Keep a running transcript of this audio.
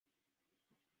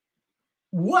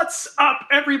What's up,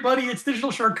 everybody? It's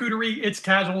Digital Charcuterie, it's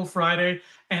Casual Friday,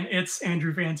 and it's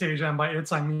Andrew Fantasia. And by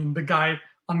it's, I mean the guy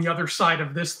on the other side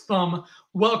of this thumb.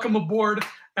 Welcome aboard.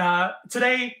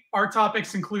 Today, our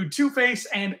topics include Two-Face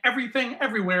and Everything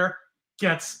Everywhere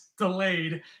Gets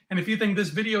Delayed. And if you think this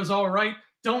video is all right,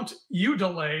 don't you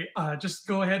delay. Just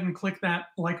go ahead and click that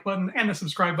like button and the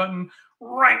subscribe button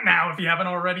right now if you haven't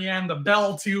already, and the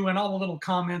bell too, and all the little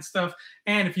comment stuff.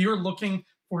 And if you're looking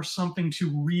for something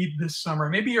to read this summer.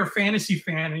 Maybe you're a fantasy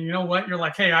fan and you know what? You're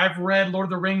like, hey, I've read Lord of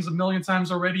the Rings a million times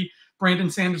already. Brandon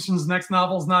Sanderson's next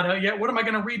novel is not out yet. What am I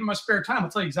going to read in my spare time? I'll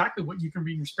tell you exactly what you can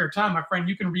read in your spare time, my friend.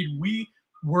 You can read We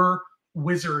Were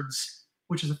Wizards,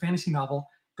 which is a fantasy novel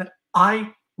that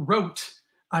I wrote.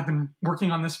 I've been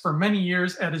working on this for many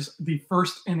years. It is the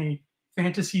first in a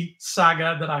fantasy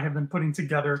saga that I have been putting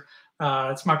together.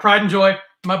 It's my pride and joy,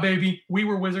 my baby. We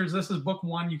Were Wizards. This is book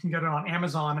one. You can get it on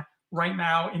Amazon right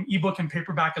now in ebook and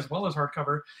paperback as well as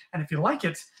hardcover. And if you like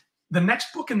it, the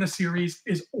next book in the series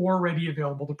is already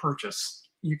available to purchase.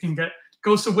 You can get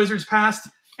Ghosts of Wizards Past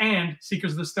and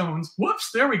Seekers of the Stones.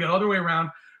 Whoops, there we go, other way around,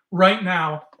 right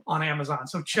now on Amazon.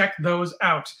 So check those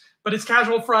out. But it's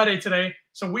Casual Friday today,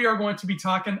 so we are going to be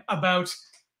talking about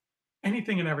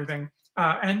anything and everything.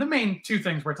 And the main two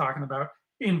things we're talking about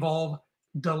involve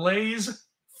delays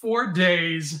for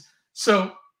days.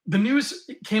 So the news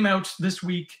came out this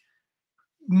week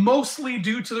mostly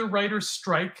due to the writer's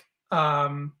strike.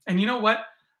 And you know what?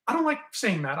 I don't like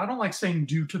saying that. I don't like saying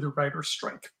due to the writer's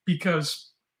strike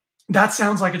because that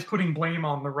sounds like it's putting blame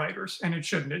on the writers, and it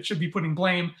shouldn't. It should be putting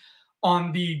blame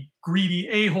on the greedy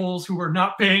a-holes who are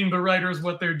not paying the writers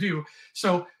what they're due.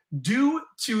 So due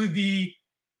to the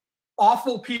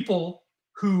awful people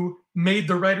who made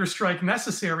the writer's strike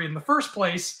necessary in the first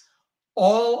place,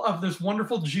 all of this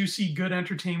wonderful, juicy, good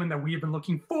entertainment that we have been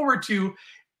looking forward to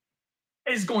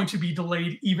is going to be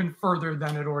delayed even further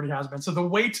than it already has been. So the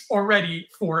wait already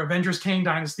for Avengers Kang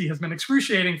Dynasty has been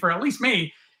excruciating for at least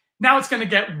me. Now it's going to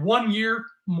get 1 year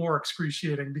more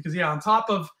excruciating because, yeah, on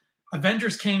top of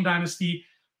Avengers Kang Dynasty,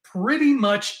 pretty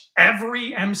much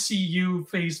every MCU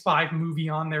Phase 5 movie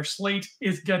on their slate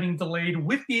is getting delayed,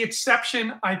 with the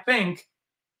exception, I think,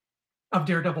 of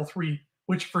Daredevil 3,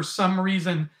 which for some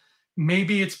reason,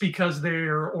 maybe it's because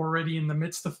they're already in the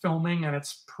midst of filming and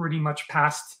it's pretty much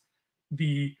past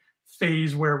the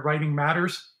phase where writing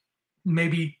matters.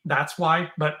 Maybe that's why,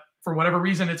 but for whatever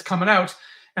reason, it's coming out,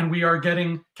 and we are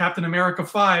getting Captain America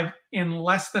 5 in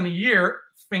less than a year,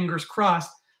 fingers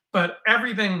crossed. But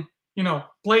everything, you know,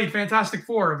 Blade, Fantastic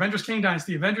Four, Avengers Kang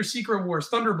Dynasty, Avengers Secret Wars,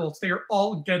 Thunderbolts, they are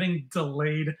all getting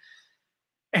delayed.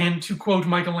 And to quote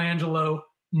Michelangelo,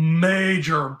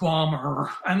 major bummer.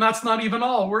 And that's not even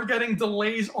all. We're getting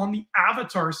delays on the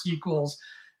Avatar sequels.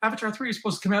 Avatar 3 is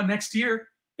supposed to come out next year.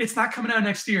 It's not coming out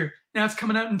next year. Now it's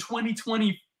coming out in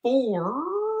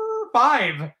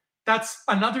 2024-5. That's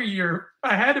another year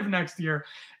ahead of next year.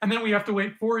 And then we have to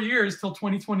wait 4 years till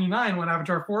 2029 when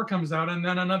Avatar 4 comes out, and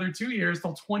then another 2 years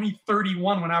till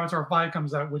 2031 when Avatar 5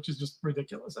 comes out, which is just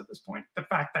ridiculous at this point. The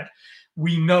fact that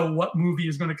we know what movie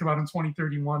is going to come out in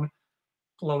 2031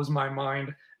 blows my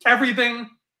mind. Everything,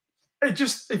 it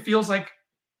feels like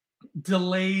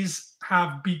delays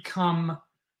have become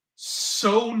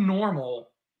so normal.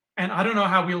 And I don't know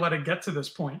how we let it get to this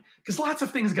point, because lots of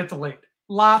things get delayed.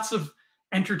 Lots of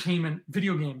entertainment,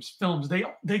 video games, films, they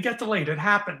get delayed. It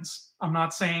happens. I'm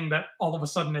not saying that all of a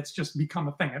sudden it's just become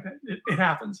a thing. It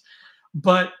happens.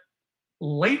 But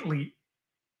lately,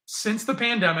 since the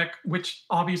pandemic, which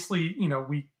obviously, you know,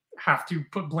 we have to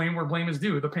put blame where blame is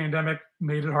due. The pandemic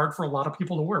made it hard for a lot of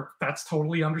people to work. That's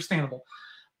totally understandable.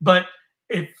 But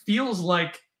it feels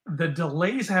like the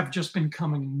delays have just been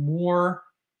coming more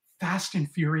fast and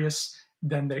furious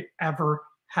than they ever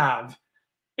have,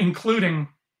 including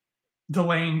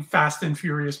delaying Fast and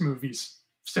Furious movies.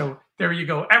 So there you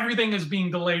go. Everything is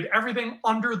being delayed. Everything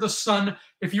under the sun.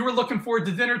 If you were looking forward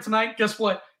to dinner tonight, guess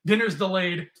what? Dinner's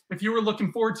delayed. If you were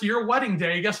looking forward to your wedding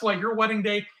day, guess what? Your wedding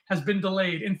day has been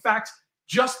delayed. In fact,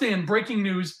 just in breaking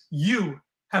news, you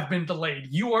have been delayed.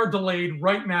 You are delayed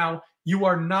right now. You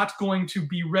are not going to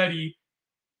be ready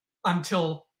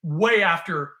until way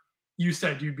after you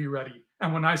said you'd be ready.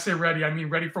 And when I say ready, I mean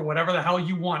ready for whatever the hell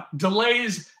you want.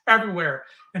 Delays everywhere.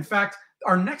 In fact,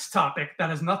 our next topic that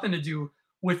has nothing to do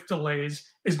with delays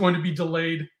is going to be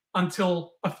delayed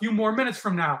until a few more minutes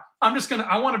from now. I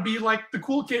want to be like the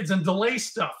cool kids and delay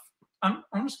stuff. I'm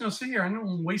just going to sit here. I'm going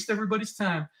to waste everybody's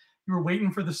time. You were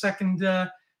waiting for the second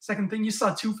thing. You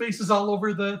saw Two-Faces all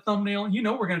over the thumbnail. You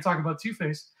know we're going to talk about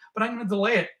Two-Face, but I'm going to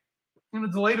delay it. I'm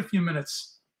going to delay it a few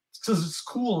minutes because it's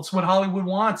cool. It's what Hollywood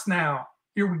wants now.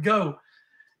 Here we go.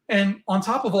 And on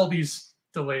top of all these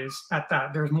delays at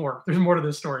that. There's more. There's more to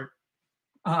this story.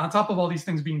 On top of all these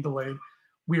things being delayed,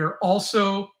 we are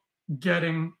also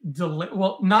getting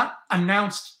well, not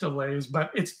announced delays, but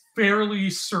it's fairly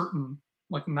certain,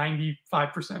 like 95%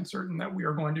 certain, that we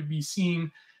are going to be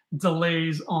seeing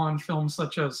delays on films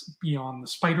such as Beyond the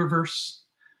Spider-Verse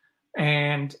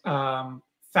and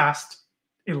Fast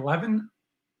 11,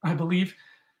 I believe.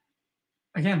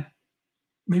 Again,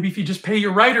 maybe if you just pay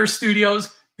your writers,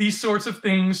 studios, these sorts of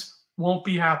things won't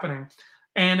be happening.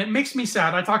 And it makes me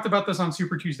sad. I talked about this on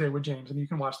Super Tuesday with James, and you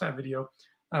can watch that video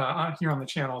here on the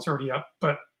channel. It's already up.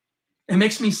 But it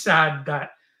makes me sad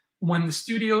that when the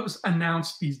studios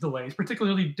announce these delays,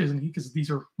 particularly Disney, because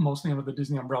these are mostly under the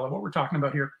Disney umbrella, what we're talking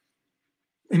about here,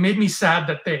 it made me sad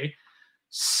that they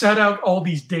set out all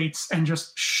these dates and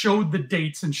just showed the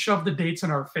dates and shoved the dates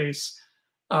in our face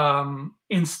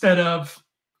instead of,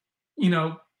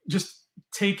 just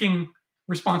taking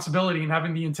responsibility and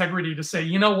having the integrity to say,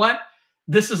 you know what?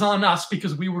 This is on us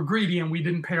because we were greedy and we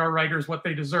didn't pay our writers what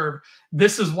they deserve.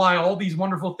 This is why all these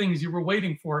wonderful things you were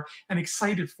waiting for and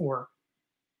excited for,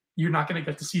 you're not going to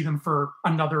get to see them for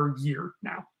another year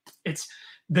now.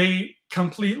 They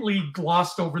completely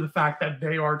glossed over the fact that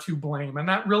they are to blame. And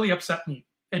that really upset me.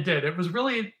 It did. It was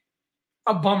really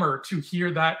a bummer to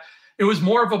hear that. It was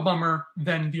more of a bummer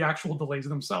than the actual delays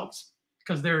themselves,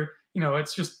 because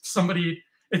it's just somebody.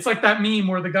 It's like that meme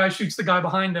where the guy shoots the guy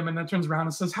behind him and then turns around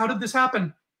and says, "How did this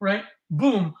happen?" Right?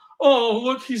 Boom. Oh,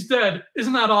 look, he's dead.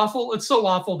 Isn't that awful? It's so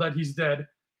awful that he's dead.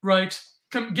 Right?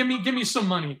 Come, give me some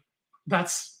money.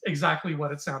 That's exactly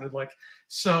what it sounded like.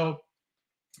 So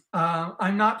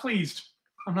I'm not pleased.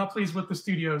 I'm not pleased with the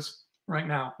studios right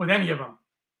now, with any of them.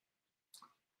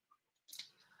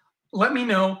 Let me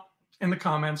know in the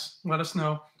comments. Let us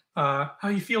know how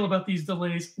you feel about these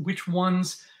delays. Which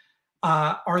ones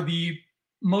are the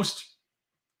most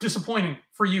disappointing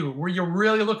for you? Were you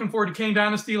really looking forward to Kang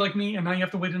Dynasty like me, and now you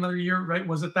have to wait another year, right?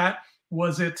 Was it that?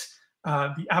 Was it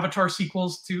the Avatar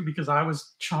sequels too? Because I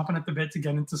was chomping at the bit to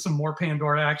get into some more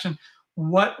Pandora action.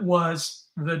 What was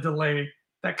the delay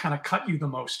that kind of cut you the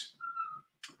most?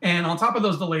 And on top of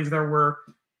those delays, there were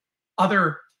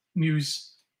other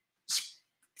news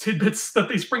tidbits that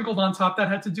they sprinkled on top that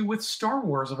had to do with Star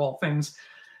Wars, of all things,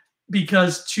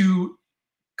 because to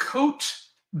coat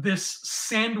this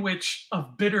sandwich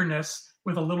of bitterness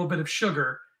with a little bit of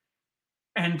sugar,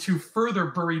 and to further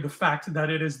bury the fact that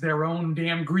it is their own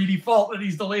damn greedy fault that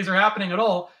these delays are happening at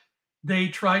all, they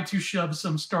tried to shove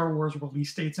some Star Wars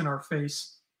release dates in our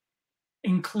face,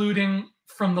 including,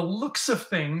 from the looks of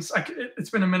things, it's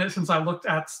been a minute since I looked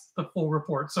at the full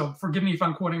report, so forgive me if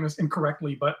I'm quoting this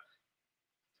incorrectly, but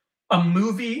a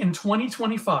movie in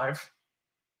 2025,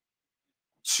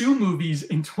 2 movies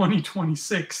in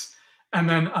 2026, and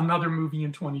then another movie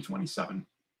in 2027.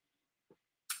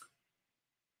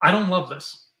 I don't love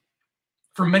this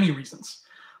for many reasons.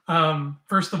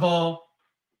 First of all,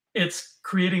 it's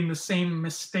creating the same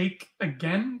mistake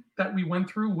again that we went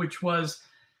through, which was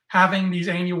having these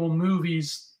annual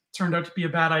movies turned out to be a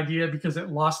bad idea because it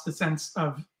lost the sense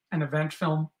of an event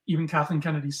film. Even Kathleen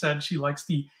Kennedy said she likes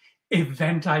the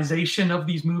eventization of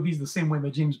these movies the same way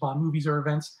the James Bond movies are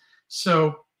events.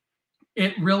 So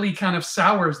it really kind of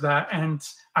sours that. And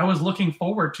I was looking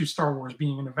forward to Star Wars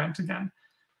being an event again.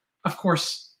 Of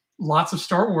course, lots of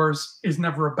Star Wars is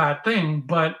never a bad thing,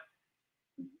 but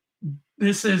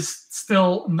this is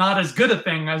still not as good a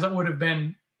thing as it would have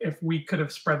been if we could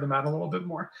have spread them out a little bit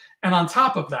more. And on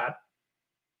top of that,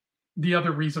 the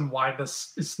other reason why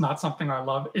this is not something I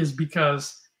love is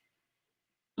because,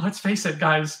 let's face it,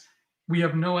 guys, we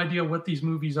have no idea what these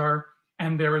movies are,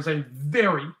 and there is a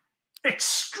very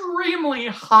extremely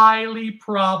highly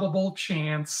probable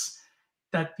chance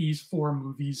that these 4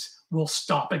 movies will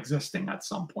stop existing at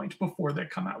some point before they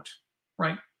come out,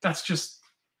 right? That's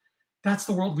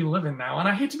the world we live in now. And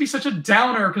I hate to be such a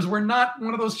downer because we're not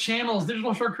one of those channels.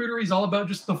 Digital Charcuterie is all about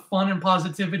just the fun and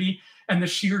positivity and the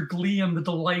sheer glee and the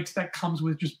delight that comes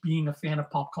with just being a fan of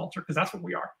pop culture, because that's what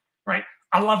we are, right?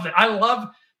 I love it. I love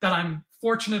that I'm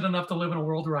fortunate enough to live in a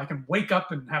world where I can wake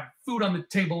up and have food on the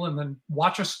table and then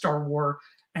watch a Star Wars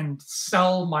and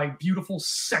sell my beautiful,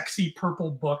 sexy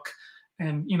purple book.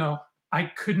 And, I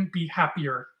couldn't be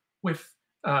happier with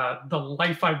the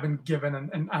life I've been given.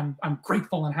 And I'm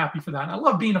grateful and happy for that. And I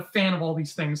love being a fan of all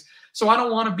these things. So I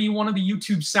don't want to be one of the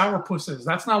YouTube sourpusses.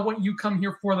 That's not what you come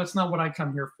here for. That's not what I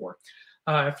come here for.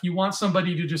 If you want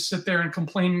somebody to just sit there and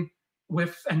complain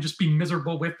with and just be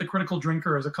miserable with, the critical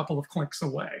drinker is a couple of clicks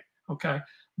away. Okay.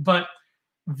 But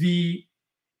the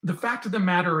fact of the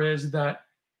matter is that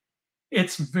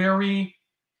it's very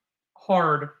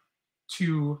hard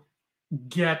to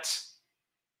get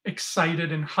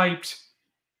excited and hyped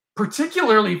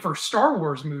particularly for Star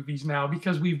Wars movies now,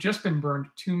 because we've just been burned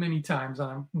too many times.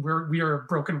 We are a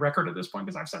broken record at this point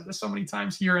because I've said this so many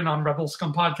times here and on Rebel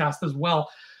Scum podcast as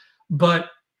well. But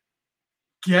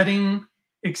getting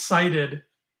excited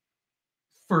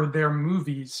for their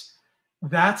movies,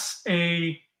 that's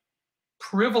a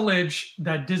privilege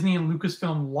that Disney and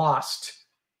Lucasfilm lost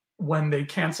when they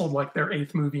canceled like their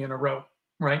 8th movie in a row,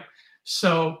 right?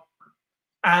 So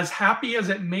as happy as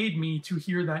it made me to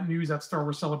hear that news at Star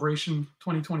Wars Celebration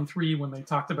 2023 when they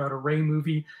talked about a Rey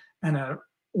movie and a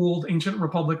old Ancient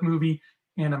Republic movie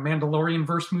and a Mandalorian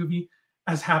verse movie,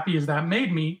 as happy as that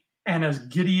made me, and as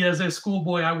giddy as a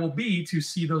schoolboy I will be to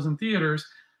see those in theaters,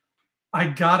 I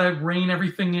gotta rein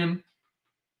everything in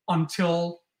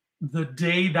until the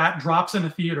day that drops in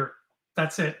a theater.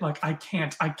 That's it. Like I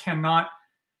cannot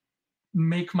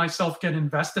make myself get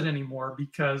invested anymore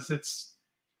because it's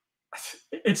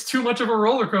too much of a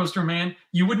roller coaster, man.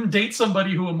 You wouldn't date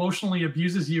somebody who emotionally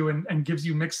abuses you and gives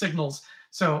you mixed signals.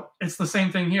 So it's the same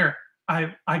thing here.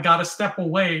 I gotta step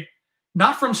away,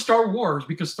 not from Star Wars,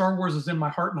 because Star Wars is in my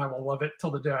heart and I will love it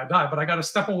till the day I die, but I gotta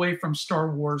step away from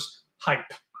Star Wars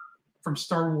hype, from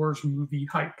Star Wars movie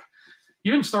hype,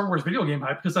 even Star Wars video game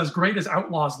hype, because as great as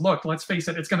Outlaws looked, let's face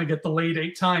it, it's going to get delayed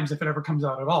 8 times if it ever comes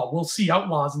out at all. We'll see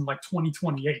Outlaws in like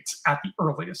 2028 at the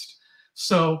earliest.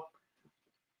 So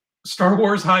Star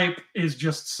Wars hype is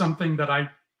just something that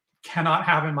I cannot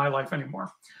have in my life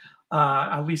anymore,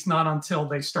 at least not until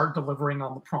they start delivering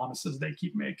on the promises they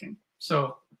keep making.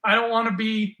 So I don't want to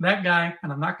be that guy,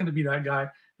 and I'm not going to be that guy.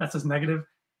 That's as negative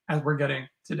as we're getting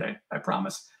today, I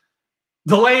promise.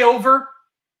 Delay over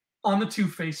on the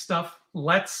Two-Face stuff.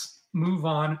 Let's move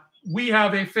on. We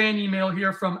have a fan email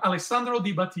here from Alessandro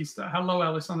Di Battista. Hello,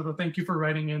 Alessandro. Thank you for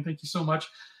writing in. Thank you so much.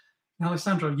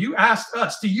 Alessandro, you asked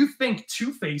us, do you think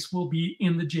Two-Face will be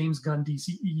in the James Gunn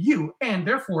DCEU? And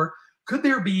therefore, could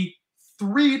there be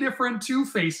 3 different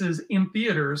Two-Faces in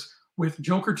theaters with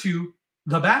Joker 2,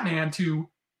 The Batman 2,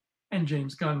 and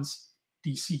James Gunn's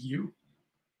DCU?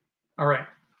 All right.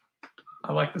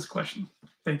 I like this question.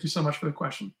 Thank you so much for the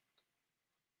question.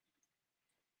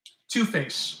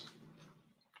 Two-Face.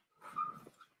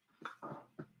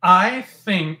 I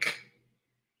think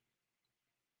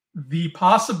the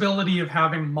possibility of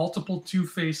having multiple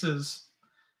Two-Faces,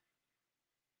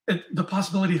 the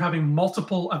possibility of having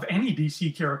multiple of any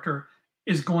DC character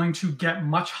is going to get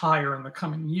much higher in the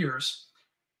coming years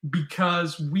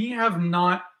because we have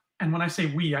not, and when I say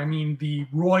we, I mean the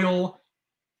royal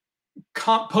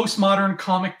postmodern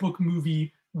comic book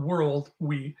movie world,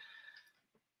 we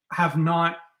have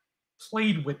not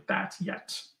played with that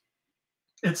yet.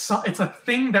 It's a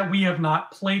thing that we have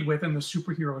not played with in the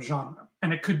superhero genre,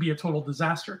 and it could be a total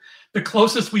disaster. The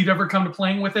closest we've ever come to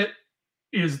playing with it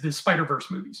is the Spider-Verse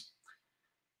movies.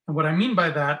 And what I mean by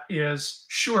that is,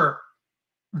 sure,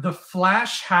 the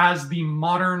Flash has the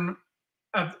modern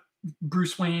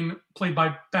Bruce Wayne played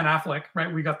by Ben Affleck,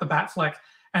 right? We got the Batfleck,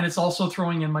 and it's also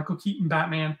throwing in Michael Keaton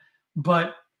Batman,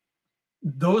 but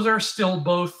those are still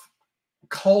both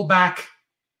callback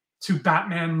to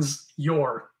Batman's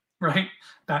yore, right?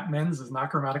 Batman's is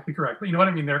not grammatically correct, but you know what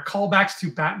I mean? They're callbacks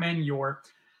to Batman yore,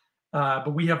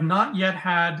 but we have not yet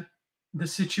had the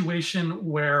situation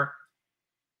where,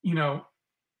 you know,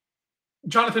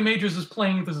 Jonathan Majors is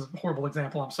playing, this is a horrible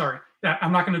example, I'm sorry. Yeah,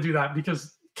 I'm not going to do that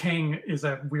because Kang is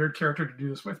a weird character to do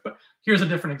this with, but here's a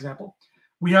different example.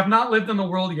 We have not lived in the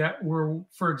world yet where,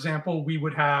 for example, we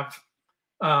would have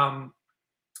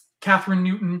Catherine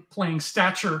Newton playing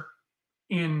Stature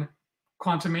in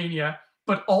Quantumania,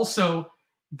 but also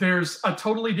there's a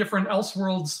totally different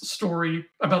Elseworlds story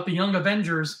about the Young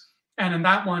Avengers, and in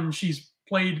that one, she's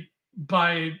played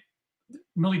by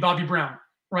Millie Bobby Brown,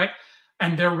 right?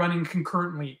 And they're running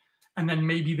concurrently, and then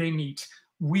maybe they meet.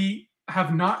 We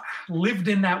have not lived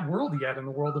in that world yet, in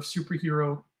the world of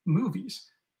superhero movies.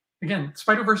 Again,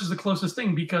 Spider-Verse is the closest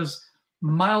thing because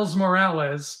Miles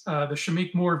Morales, the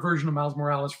Shameik Moore version of Miles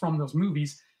Morales from those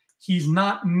movies, he's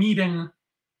not meeting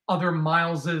other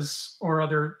Mileses or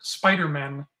other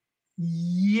Spider-Men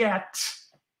yet.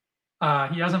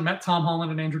 He hasn't met Tom Holland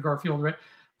and Andrew Garfield, right?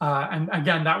 And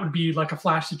again, that would be like a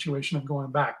Flash situation of going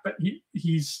back, but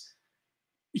he's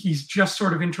just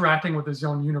sort of interacting with his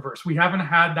own universe. We haven't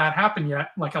had that happen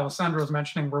yet, like Alessandro was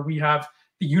mentioning, where we have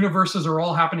the universes are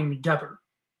all happening together,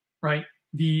 right?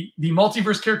 The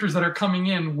multiverse characters that are coming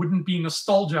in wouldn't be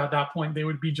nostalgia at that point. They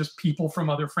would be just people from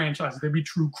other franchises. They'd be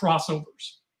true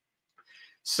crossovers.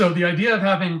 So the idea of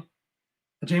having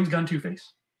a James Gunn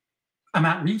Two-Face, a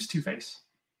Matt Reeves Two-Face,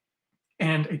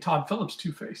 and a Todd Phillips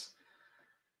Two-Face,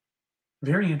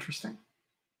 very interesting.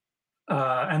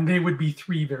 And they would be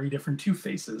 3 very different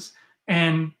Two-Faces.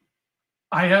 And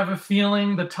I have a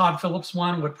feeling the Todd Phillips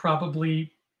one would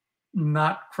probably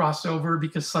not cross over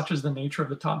because such is the nature of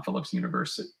the Todd Phillips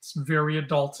universe. It's very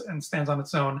adult and stands on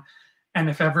its own. And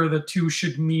if ever the two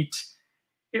should meet,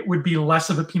 it would be less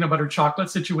of a peanut butter chocolate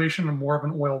situation and more of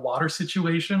an oil water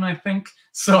situation, I think.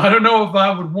 So I don't know if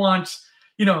I would want,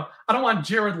 I don't want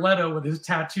Jared Leto with his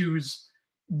tattoos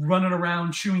running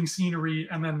around chewing scenery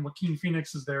and then Joaquin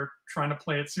Phoenix is there trying to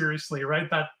play it seriously, right?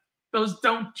 Those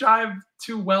don't jive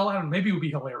too well. I don't know, maybe it would be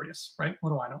hilarious, right?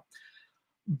 What do I know?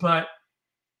 But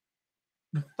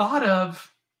the thought of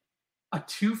a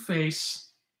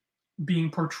Two-Face being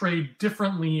portrayed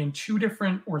differently in 2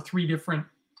 different or 3 different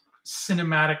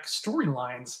cinematic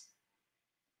storylines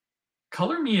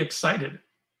color me excited,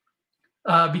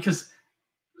 because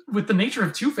with the nature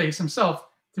of Two-Face himself,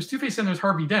 there's Two-Face and there's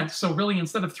Harvey Dent. So really,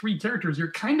 instead of 3 characters,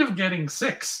 you're kind of getting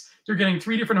 6. You're getting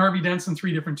 3 different Harvey Dents and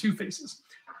 3 different Two-Faces.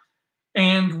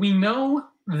 And we know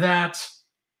that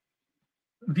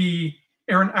the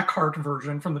Aaron Eckhart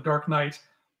version from The Dark Knight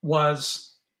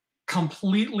was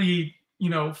completely,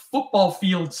 football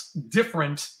fields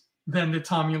different than the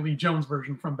Tommy Lee Jones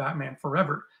version from Batman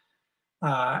Forever.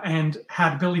 And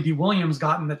had Billy D. Williams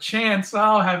gotten the chance,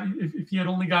 if he had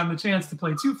only gotten the chance to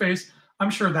play Two-Face, I'm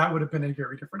sure that would have been a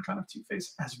very different kind of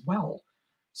Two-Face as well.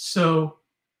 So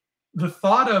the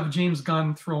thought of James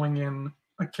Gunn throwing in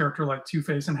a character like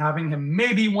Two-Face and having him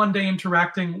maybe one day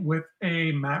interacting with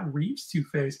a Matt Reeves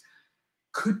Two-Face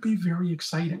could be very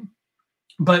exciting.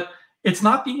 But it's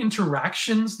not the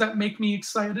interactions that make me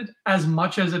excited as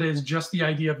much as it is just the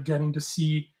idea of getting to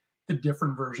see the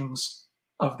different versions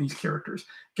of these characters,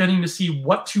 getting to see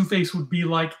what Two-Face would be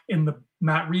like in the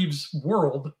Matt Reeves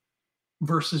world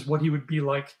versus what he would be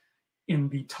like in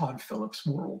the Todd Phillips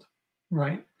world,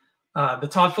 right? The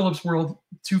Todd Phillips world,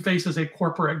 Two-Face is a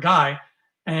corporate guy,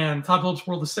 and Todd Phillips'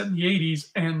 world is set in the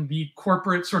 80s, and the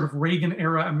corporate sort of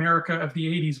Reagan-era America of the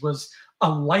 80s was a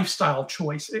lifestyle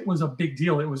choice. It was a big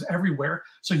deal. It was everywhere.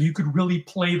 So you could really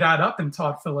play that up in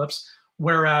Todd Phillips,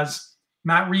 whereas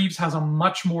Matt Reeves has a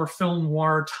much more film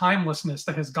noir timelessness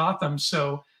that has got them.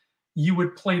 So you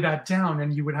would play that down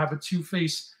and you would have a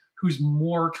Two-Face who's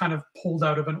more kind of pulled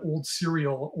out of an old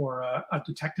serial or a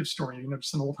detective story,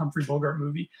 just an old Humphrey Bogart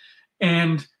movie.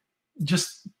 And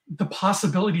just the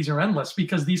possibilities are endless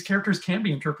because these characters can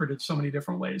be interpreted so many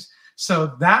different ways.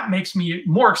 So that makes me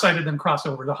more excited than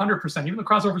crossovers, 100%. Even the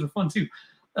crossovers are fun too.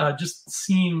 Just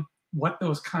seeing what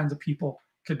those kinds of people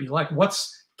could be like.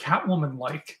 What's Catwoman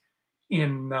like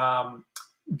in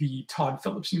the Todd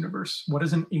Phillips universe? What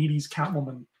is an 80s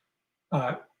Catwoman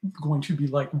going to be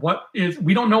like?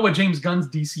 We don't know what James Gunn's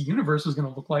DC universe is going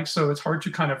to look like, so it's hard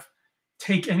to kind of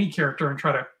take any character and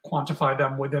try to quantify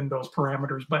them within those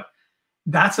parameters. But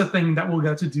that's a thing that we'll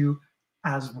get to do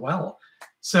as well.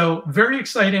 So very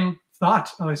exciting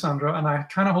thought, Alessandro, and I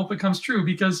kind of hope it comes true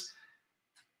because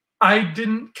I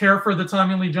didn't care for the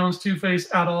Tommy Lee Jones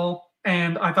Two-Face at all,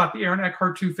 and I thought the Aaron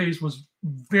Eckhart Two-Face was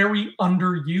very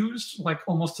underused, like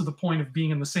almost to the point of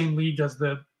being in the same league as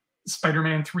the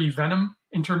Spider-Man 3 Venom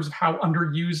in terms of how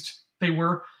underused they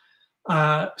were.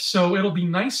 So it'll be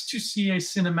nice to see a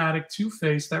cinematic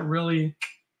Two-Face that really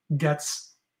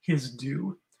gets his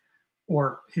due.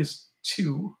 Or his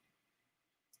 2.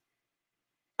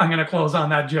 I'm going to close on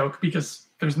that joke because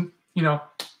there's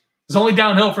only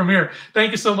downhill from here.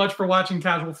 Thank you so much for watching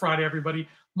Casual Friday, everybody.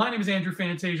 My name is Andrew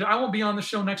Fantasia. I won't be on the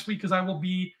show next week because I will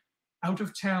be out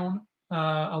of town.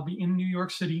 I'll be in New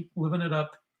York City, living it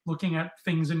up, looking at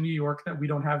things in New York that we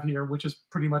don't have here, which is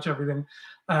pretty much everything.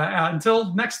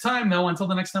 Until next time, though, until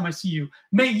the next time I see you,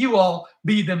 may you all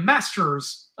be the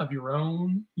masters of your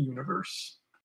own universe.